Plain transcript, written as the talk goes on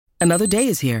Another day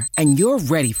is here, and you're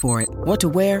ready for it. What to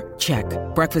wear? Check.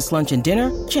 Breakfast, lunch, and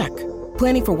dinner? Check.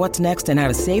 Planning for what's next and how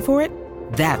to save for it?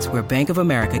 That's where Bank of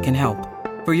America can help.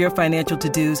 For your financial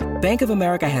to-dos, Bank of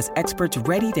America has experts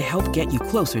ready to help get you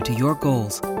closer to your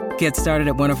goals. Get started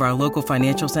at one of our local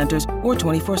financial centers or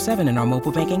 24/7 in our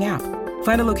mobile banking app.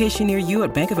 Find a location near you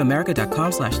at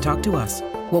bankofamerica.com/talktous.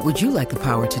 What would you like the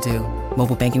power to do?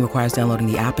 Mobile banking requires downloading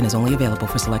the app and is only available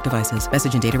for select devices.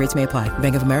 Message and data rates may apply.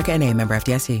 Bank of America N.A., member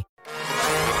FDIC.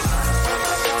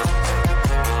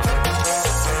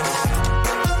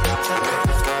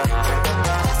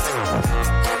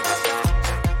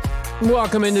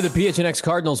 Welcome into the PHNX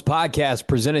Cardinals podcast,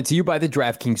 presented to you by the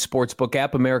DraftKings Sportsbook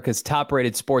app, America's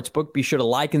top-rated sportsbook. Be sure to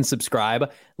like and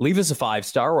subscribe. Leave us a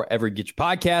 5-star wherever you get your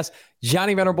podcast.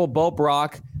 Johnny Venerable, Bo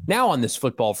Brock, now on this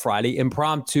Football Friday,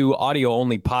 impromptu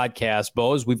audio-only podcast,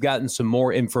 Bo, as we've gotten some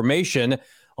more information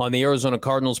on the Arizona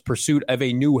Cardinals' pursuit of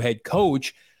a new head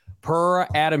coach. Per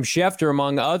Adam Schefter,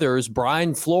 among others,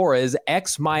 Brian Flores,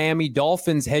 ex-Miami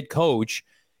Dolphins head coach,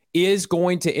 is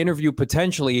going to interview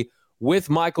potentially with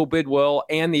Michael Bidwill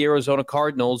and the Arizona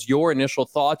Cardinals. Your initial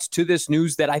thoughts to this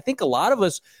news that I think a lot of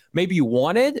us maybe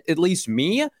wanted, at least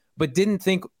me, but didn't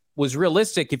think was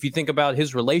realistic if you think about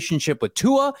his relationship with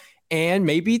Tua and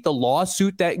maybe the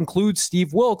lawsuit that includes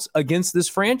Steve Wilks against this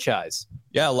franchise.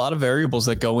 Yeah, a lot of variables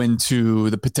that go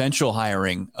into the potential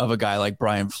hiring of a guy like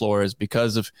Brian Flores,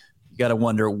 because of, you got to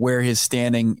wonder where his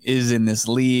standing is in this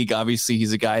league. Obviously,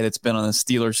 he's a guy that's been on the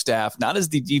Steelers staff, not as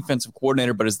the defensive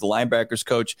coordinator, but as the linebackers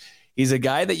coach. He's a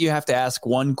guy that you have to ask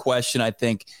one question, I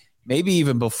think, maybe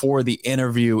even before the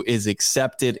interview is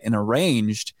accepted and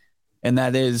arranged, and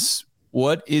that is,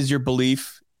 what is your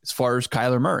belief as far as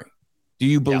Kyler Murray? Do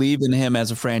you believe in him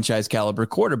as a franchise caliber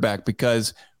quarterback?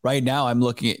 Because right now I'm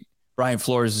looking at Brian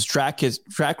Flores' track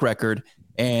record,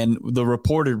 and the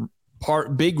reported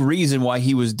big reason why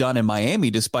he was done in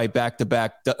Miami despite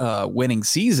back-to-back winning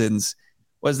seasons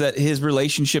was that his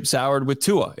relationship soured with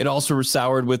Tua. It also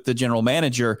soured with the general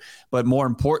manager, but more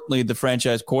importantly, the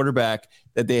franchise quarterback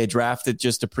that they had drafted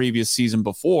just a previous season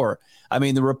before. I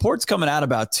mean, the reports coming out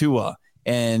about Tua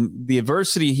and the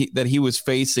adversity that he was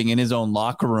facing in his own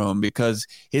locker room because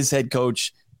his head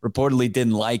coach reportedly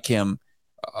didn't like him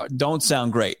don't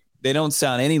sound great. They don't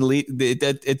sound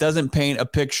it doesn't paint a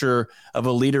picture of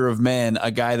a leader of men, a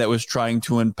guy that was trying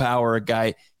to empower a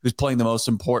guy who's playing the most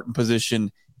important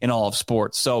position in all of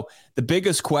sports. So the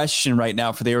biggest question right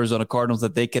now for the Arizona Cardinals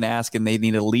that they can ask and they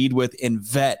need to lead with and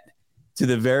vet to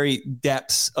the very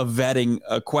depths of vetting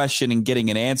a question and getting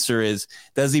an answer is,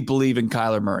 does he believe in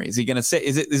Kyler Murray? Is he going to say,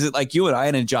 is it like you and I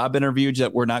in a job interview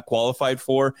that we're not qualified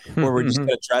for, where we're just going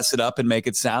to dress it up and make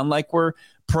it sound like we're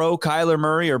pro Kyler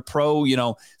Murray or pro,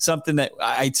 something that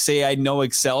I'd say I know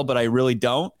Excel, but I really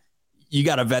don't. You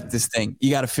got to vet this thing. You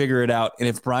got to figure it out. And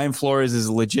if Brian Flores is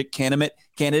a legit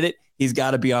candidate, he's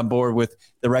got to be on board with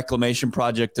the reclamation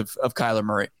project of Kyler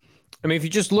Murray. I mean, if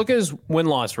you just look at his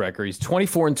win-loss record, he's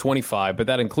 24-25, but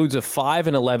that includes a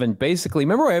 5-11. Basically,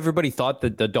 remember how everybody thought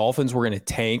that the Dolphins were going to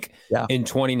tank in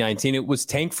 2019? It was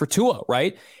tank for Tua,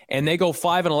 right? And they go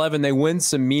 5-11. They win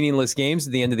some meaningless games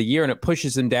at the end of the year, and it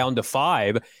pushes them down to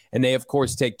 5. And they, of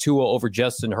course, take Tua over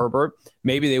Justin Herbert.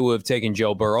 Maybe they would have taken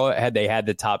Joe Burrow had they had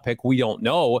the top pick. We don't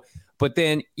know. But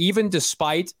then even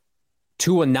despite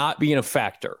Tua not being a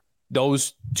factor,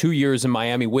 those 2 years in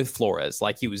Miami with Flores,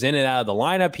 like he was in and out of the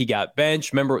lineup. He got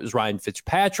benched. Remember, it was Ryan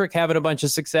Fitzpatrick having a bunch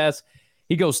of success.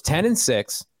 He goes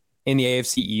 10-6 in the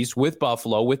AFC East with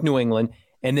Buffalo, with New England,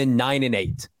 and then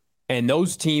 9-8. And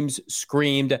those teams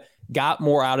screamed, got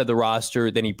more out of the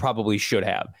roster than he probably should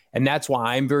have. And that's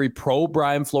why I'm very pro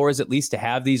Brian Flores, at least to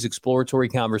have these exploratory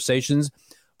conversations.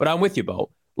 But I'm with you, Bo.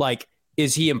 Like,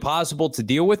 is he impossible to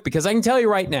deal with? Because I can tell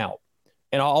you right now,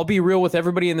 and I'll be real with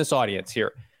everybody in this audience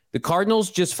here, the Cardinals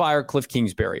just fired Cliff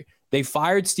Kingsbury. They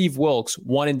fired Steve Wilks,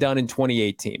 one and done in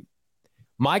 2018.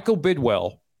 Michael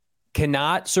Bidwill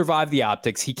cannot survive the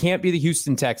optics. He can't be the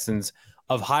Houston Texans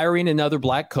of hiring another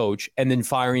black coach and then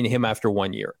firing him after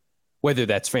 1 year. Whether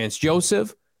that's Vance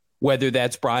Joseph, whether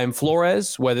that's Brian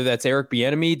Flores, whether that's Eric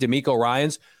Bieniemy, D'Amico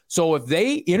Ryans. So if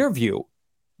they interview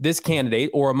this candidate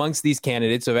or amongst these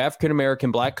candidates of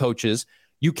African-American black coaches,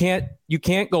 you can't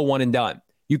go one and done.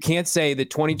 You can't say that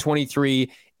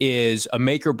 2023 is a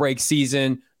make or break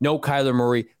season. No Kyler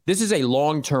Murray. This is a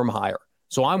long-term hire.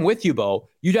 So I'm with you, Bo.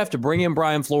 You'd have to bring in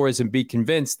Brian Flores and be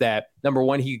convinced that, number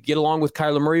one, he could get along with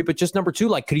Kyler Murray, but just number two,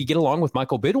 like, could he get along with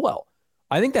Michael Bidwill?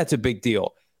 I think that's a big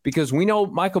deal. because we know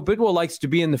Michael Bidwell likes to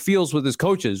be in the fields with his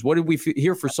coaches. What did we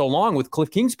hear for so long with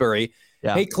Cliff Kingsbury?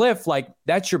 Yeah. Hey, Cliff, like,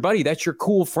 that's your buddy. That's your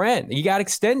cool friend. You got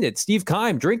extended. Steve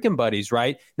Keim, drinking buddies,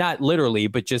 right? Not literally,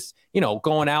 but just,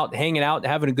 going out, hanging out,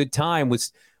 having a good time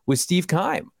with Steve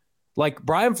Keim. Like,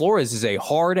 Brian Flores is a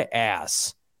hard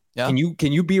ass. Yeah.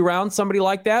 Can you be around somebody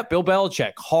like that? Bill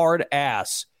Belichick, hard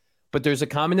ass. But there's a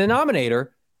common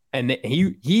denominator, and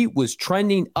he was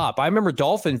trending up. I remember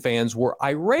Dolphin fans were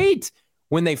irate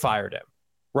when they fired him,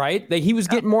 right? He was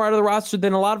getting more out of the roster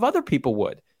than a lot of other people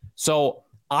would. So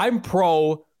I'm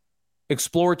pro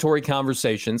exploratory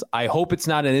conversations. I hope it's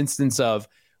not an instance of,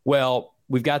 well,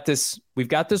 we've got this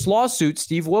lawsuit.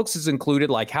 Steve Wilkes is included.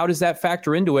 Like, how does that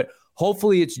factor into it?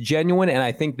 Hopefully it's genuine, and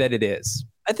I think that it is.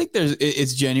 I think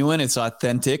it's genuine. It's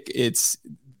authentic.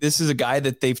 This is a guy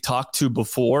that they've talked to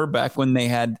before, back when they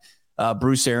had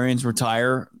Bruce Arians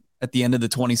retire at the end of the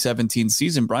 2017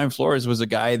 season. Brian Flores was a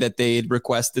guy that they had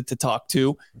requested to talk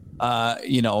to.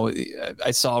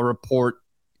 I saw a report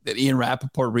that Ian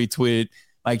Rappaport retweeted,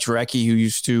 Mike Jurecki, who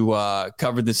used to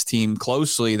cover this team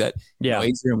closely, that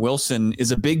Adrian Wilson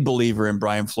is a big believer in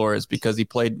Brian Flores because he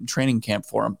played training camp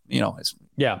for him.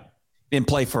 Didn't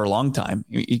play for a long time.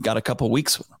 He got a couple of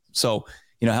weeks with him. So,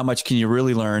 how much can you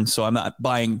really learn? So I'm not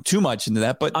buying too much into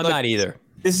that, but I'm not either.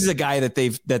 This is a guy that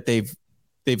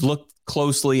they've looked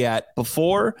closely at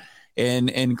before. And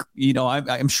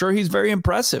I'm sure he's very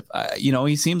impressive.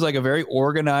 He seems like a very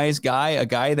organized guy, a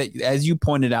guy that, as you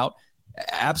pointed out,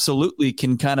 absolutely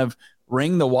can kind of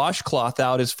wring the washcloth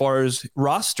out as far as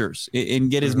rosters and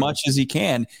get as much as he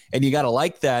can. And you got to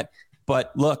like that.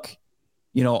 But look,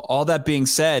 all that being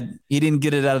said, he didn't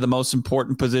get it out of the most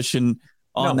important position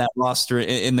on that roster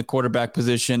in the quarterback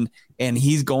position. And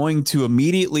he's going to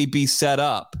immediately be set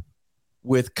up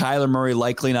with Kyler Murray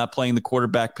likely not playing the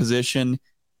quarterback position,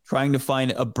 trying to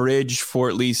find a bridge for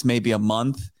at least maybe a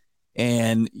month.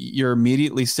 And you're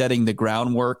immediately setting the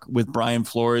groundwork with Brian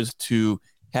Flores to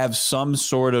have some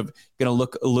sort of going to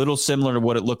look a little similar to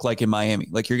what it looked like in Miami.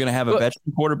 Like, you're going to have a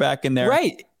veteran quarterback in there.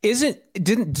 Right.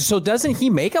 Doesn't he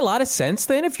make a lot of sense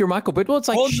then if you're Michael Bidwell? It's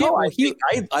like, I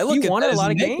look at that a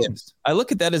lot of games. I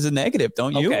look at that as a negative,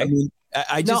 don't you? Okay. I mean,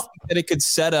 I just think that it could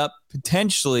set up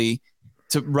potentially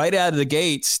to right out of the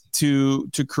gates to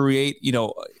create,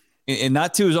 and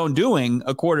not to his own doing,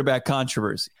 a quarterback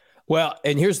controversy. Well,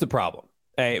 and here's the problem.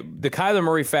 The Kyler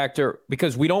Murray factor,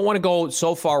 because we don't want to go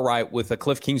so far right with a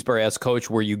Cliff Kingsbury as coach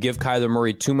where you give Kyler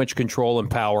Murray too much control and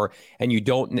power and you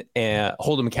don't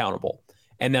hold him accountable.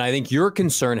 And then I think your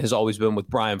concern has always been with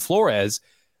Brian Flores.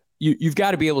 You've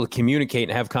got to be able to communicate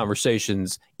and have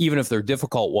conversations, even if they're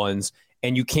difficult ones.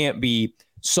 And you can't be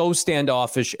so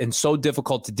standoffish and so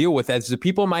difficult to deal with as the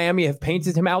people in Miami have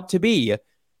painted him out to be,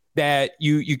 that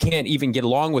you can't even get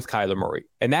along with Kyler Murray.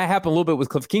 And that happened a little bit with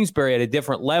Cliff Kingsbury at a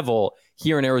different level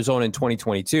here in Arizona in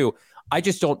 2022. I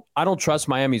don't trust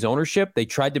Miami's ownership. They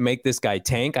tried to make this guy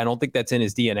tank. I don't think that's in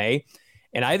his DNA.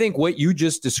 And I think what you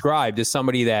just described is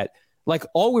somebody that, like,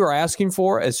 all we were asking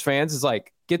for as fans is,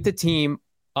 like, get the team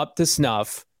up to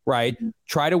snuff, right?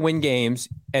 Try to win games,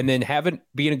 and then have it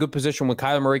be in a good position when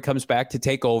Kyler Murray comes back to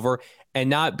take over, and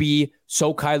not be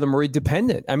so Kyler Murray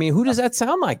dependent. I mean, who does that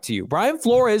sound like to you? Brian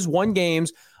Flores won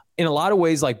games in a lot of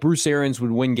ways like Bruce Arians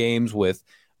would win games with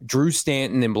Drew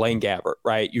Stanton and Blaine Gabbert,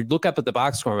 right? You'd look up at the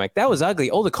box score and like, that was ugly.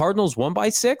 Oh, the Cardinals won by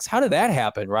 6? How did that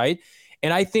happen, right?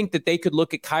 And I think that they could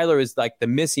look at Kyler as like the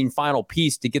missing final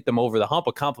piece to get them over the hump,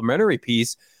 a complimentary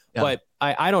piece. Yeah. But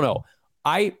I don't know.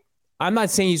 I'm not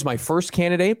saying he's my first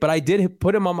candidate, but I did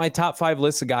put him on my top 5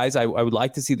 list of guys I would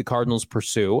like to see the Cardinals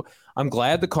pursue. I'm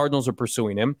glad the Cardinals are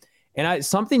pursuing him. And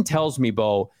something tells me,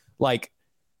 Bo, like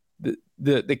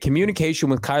the communication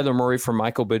with Kyler Murray from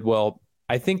Michael Bidwell,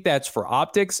 I think that's for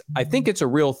optics. I think it's a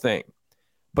real thing.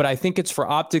 But I think it's for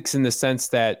optics in the sense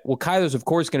that, well, Kyler's, of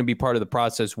course, going to be part of the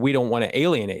process. We don't want to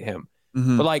alienate him.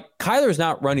 Mm-hmm. But, like, Kyler's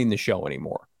not running the show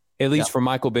anymore, at least for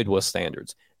Michael Bidwell's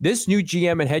standards. This new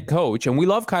GM and head coach, and we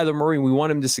love Kyler Murray and we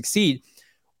want him to succeed,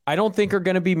 I don't think are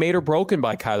going to be made or broken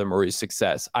by Kyler Murray's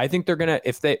success. I think they're going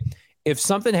to, if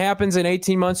something happens in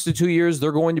 18 months to 2 years,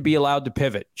 they're going to be allowed to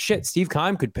pivot. Shit, Steve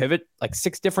Keim could pivot like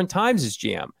 6 different times as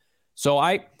GM. So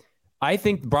I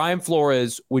think Brian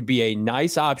Flores would be a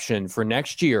nice option for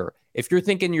next year. If you're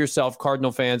thinking to yourself,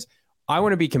 Cardinal fans, I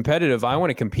want to be competitive, I want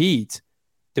to compete,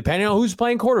 depending on who's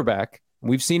playing quarterback.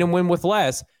 We've seen him win with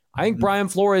less. I think Brian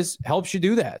Flores helps you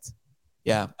do that.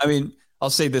 Yeah. I mean, I'll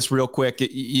say this real quick.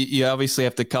 You obviously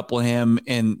have to couple him,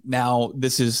 and now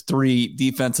this is 3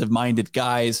 defensive-minded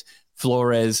guys,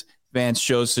 Flores, Vance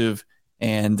Joseph,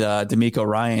 and D'Amico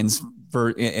Ryans.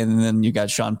 And then you got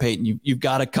Sean Payton. You've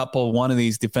got to couple one of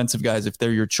these defensive guys if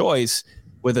they're your choice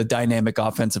with a dynamic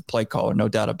offensive play caller, no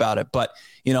doubt about it. But,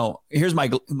 here's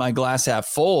my glass half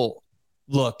full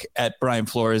look at Brian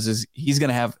Flores is he's going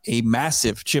to have a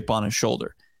massive chip on his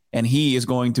shoulder, and he is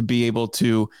going to be able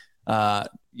to,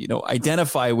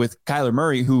 identify with Kyler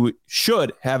Murray, who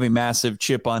should have a massive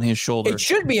chip on his shoulder. It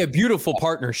should be a beautiful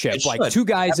partnership, like two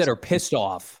guys that are pissed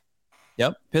off.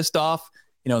 Yep, pissed off.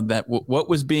 That what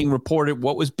was being reported,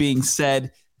 what was being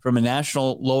said from a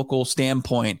national, local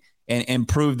standpoint, and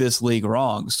prove this league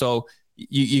wrong. So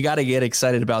you got to get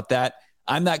excited about that.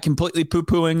 I'm not completely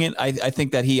poo-pooing it. I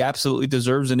think that he absolutely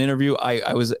deserves an interview.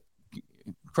 I was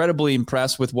incredibly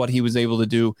impressed with what he was able to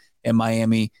do in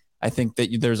Miami. I think that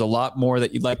there's a lot more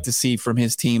that you'd like to see from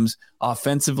his teams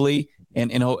offensively,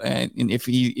 and if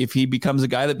he becomes a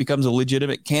guy that becomes a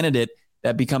legitimate candidate,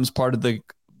 that becomes part of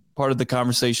the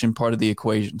conversation, part of the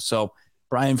equation. So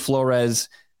Brian Flores,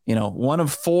 one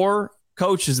of 4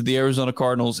 coaches of the Arizona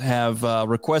Cardinals have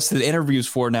requested interviews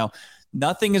for. Now,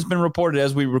 nothing has been reported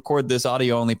as we record this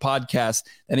audio only podcast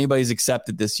that anybody's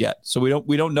accepted this yet. So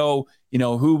we don't know,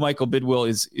 who Michael Bidwill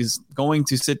is going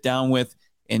to sit down with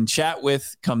and chat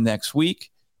with come next week.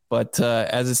 But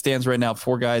as it stands right now,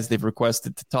 4 guys they've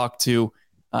requested to talk to.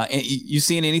 You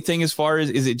seeing anything as far as,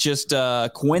 is it just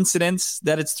coincidence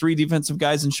that it's 3 defensive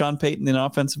guys and Sean Payton, an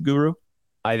offensive guru?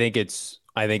 I think it's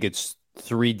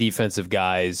 3 defensive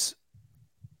guys.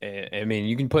 I mean,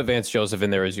 you can put Vance Joseph in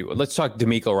there as you would. Let's talk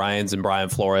DeMeco Ryans and Brian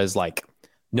Flores, like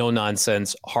no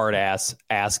nonsense, hard ass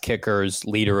kickers,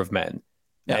 leader of men.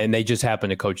 Yeah. And they just happen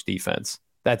to coach defense.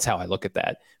 That's how I look at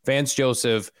that. Vance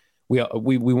Joseph,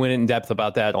 we went in depth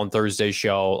about that on Thursday's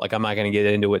show. Like, I'm not going to get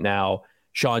into it now.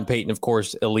 Sean Payton, of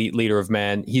course, elite leader of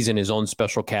men. He's in his own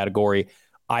special category.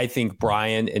 I think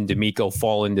Brian and DeMeco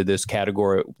fall into this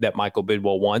category that Michael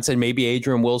Bidwill wants, and maybe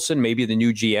Adrian Wilson, maybe the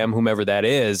new GM, whomever that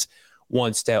is,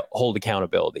 wants to hold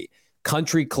accountability.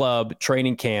 Country club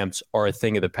training camps are a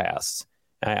thing of the past.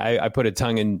 I put a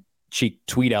tongue-in-cheek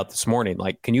tweet out this morning.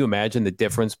 Like, can you imagine the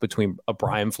difference between a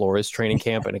Brian Flores training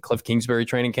camp and a Cliff Kingsbury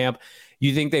training camp?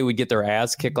 You think they would get their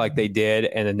ass kicked like they did,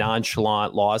 and a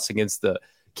nonchalant loss against the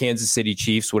Kansas City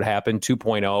Chiefs would happen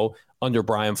 2.0 under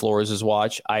Brian Flores'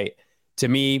 watch? I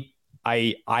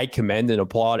commend and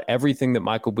applaud everything that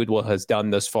Michael Bidwill has done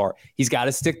thus far. He's got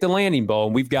to stick the landing, Bo.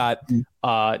 And we've got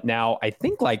now, I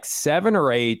think, like 7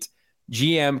 or 8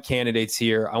 GM candidates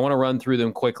here. I want to run through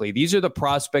them quickly. These are the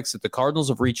prospects that the Cardinals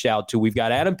have reached out to. We've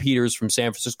got Adam Peters from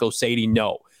San Francisco Sadie,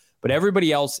 no. But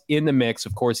everybody else in the mix,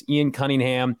 of course, Ian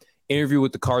Cunningham, interview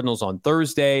with the Cardinals on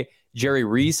Thursday. Jerry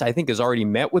Reese, I think, has already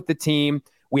met with the team.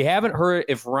 We haven't heard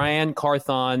if Ryan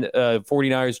Carthon,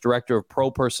 49ers Director of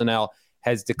Pro Personnel,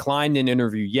 has declined an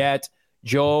interview yet.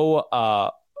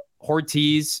 Joe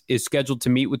Ortiz is scheduled to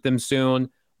meet with them soon.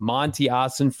 Monty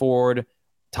Ossenford,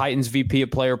 Titans VP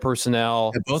of Player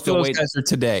Personnel. Yeah, both of those guys are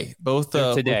today. Both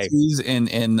today. Ortiz and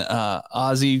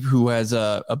Ozzy, who has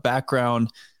a background,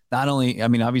 not only, I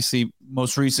mean, obviously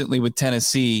most recently with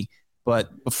Tennessee,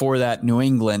 but before that, New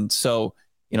England. So,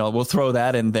 we'll throw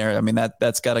that in there. I mean,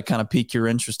 that's got to kind of pique your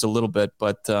interest a little bit.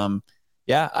 But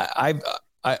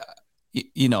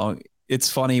it's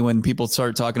funny when people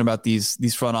start talking about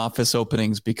these front office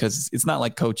openings, because it's not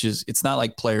like coaches, it's not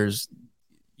like players.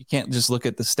 You can't just look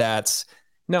at the stats.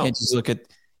 No, you can't just look at.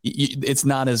 It's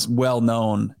not as well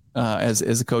known as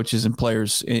the coaches and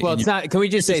players. Well, it's not. Can we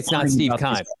just say it's not Steve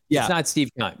Keim? Yeah, it's not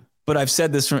Steve Keim. But I've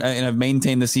said this, and I've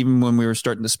maintained this even when we were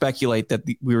starting to speculate that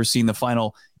we were seeing the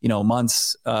final,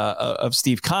 months of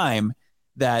Steve Keim,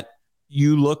 that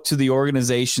you look to the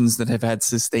organizations that have had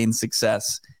sustained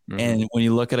success. Mm-hmm. And when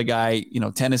you look at a guy,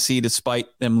 Tennessee, despite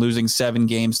them losing 7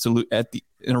 games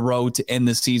in a row to end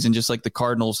the season, just like the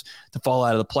Cardinals, to fall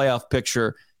out of the playoff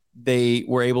picture, they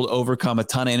were able to overcome a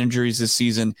ton of injuries this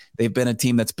season. They've been a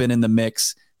team that's been in the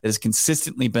mix, that has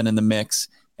consistently been in the mix.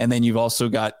 And then you've also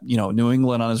got, New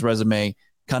England on his resume.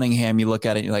 Cunningham, you look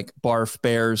at it, you're like, barf,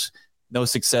 Bears, no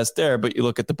success there. But you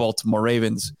look at the Baltimore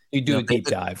Ravens. You do a deep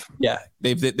dive. Yeah,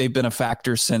 they've been a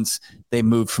factor since they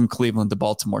moved from Cleveland to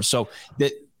Baltimore. So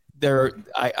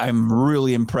I'm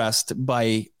really impressed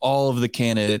by all of the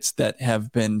candidates that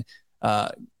have been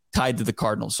tied to the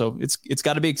Cardinals. So it's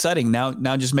got to be exciting now.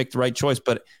 Just make the right choice.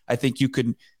 But I think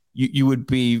you would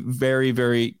be very,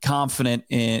 very confident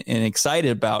and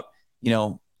excited about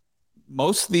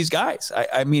most of these guys.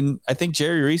 I mean, I think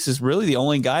Jerry Reese is really the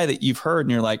only guy that you've heard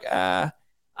and you're like, I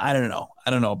don't know.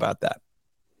 I don't know about that.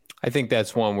 I think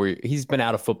that's one where he's been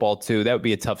out of football too. That would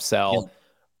be a tough sell. Yeah.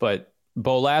 But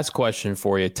Bo, last question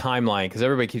for you, timeline, because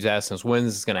everybody keeps asking us when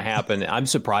this is going to happen. I'm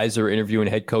surprised they're interviewing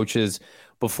head coaches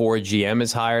before a GM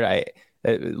is hired.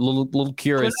 A little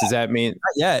curious. Does that mean?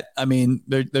 Not yet. I mean,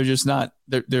 they're just not.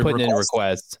 They're putting in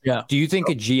requests. Yeah. Do you think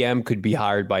a GM could be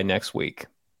hired by next week?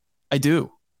 I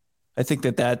do. I think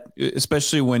that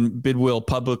especially when Bidwill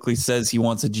publicly says he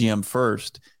wants a GM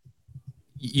first,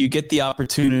 you get the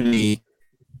opportunity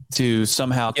to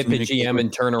somehow get the GM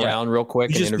and turn around real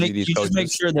quick and interview these coaches. Just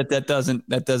make sure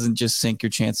that doesn't just sink your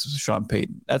chances with Sean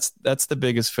Payton. That's the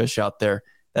biggest fish out there.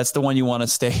 That's the one you want to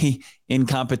stay in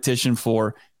competition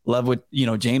for. Love what,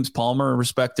 James Palmer, a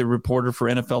respected reporter for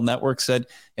NFL Network, said.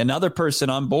 Another person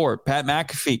on board, Pat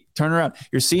McAfee, turn around.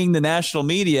 You're seeing the national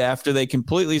media after they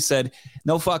completely said,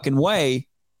 no fucking way.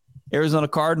 Arizona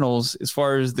Cardinals, as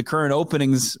far as the current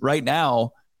openings right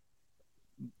now,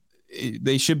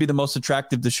 they should be the most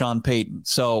attractive to Sean Payton.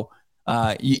 So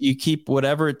you keep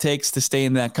whatever it takes to stay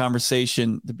in that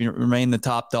conversation, to remain the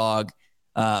top dog.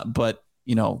 But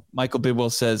Michael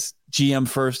Bidwill says GM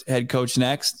first, head coach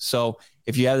next. So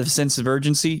if you have a sense of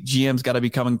urgency, GM's got to be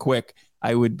coming quick.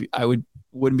 I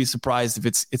wouldn't be surprised if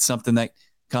it's something that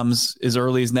comes as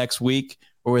early as next week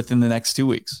or within the next 2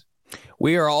 weeks.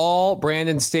 We are all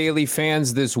Brandon Staley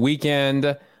fans this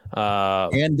weekend.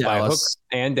 And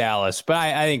Dallas. But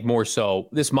I think more so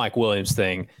this Mike Williams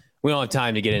thing. We don't have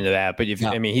time to get into that, but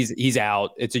he's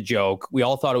out. It's a joke. We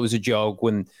all thought it was a joke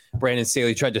when Brandon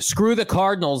Staley tried to screw the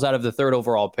Cardinals out of the 3rd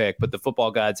overall pick, but the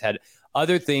football gods had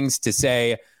other things to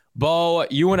say. Bo,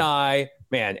 you and I,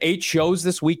 8 shows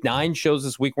this week, 9 shows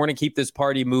this week. We're going to keep this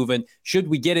party moving. Should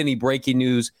we get any breaking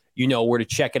news, where to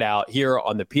check it out here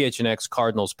on the PHNX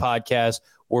Cardinals podcast.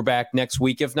 We're back next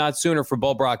week, if not sooner, for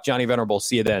Bo Brock, Johnny Venerable.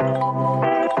 See you then.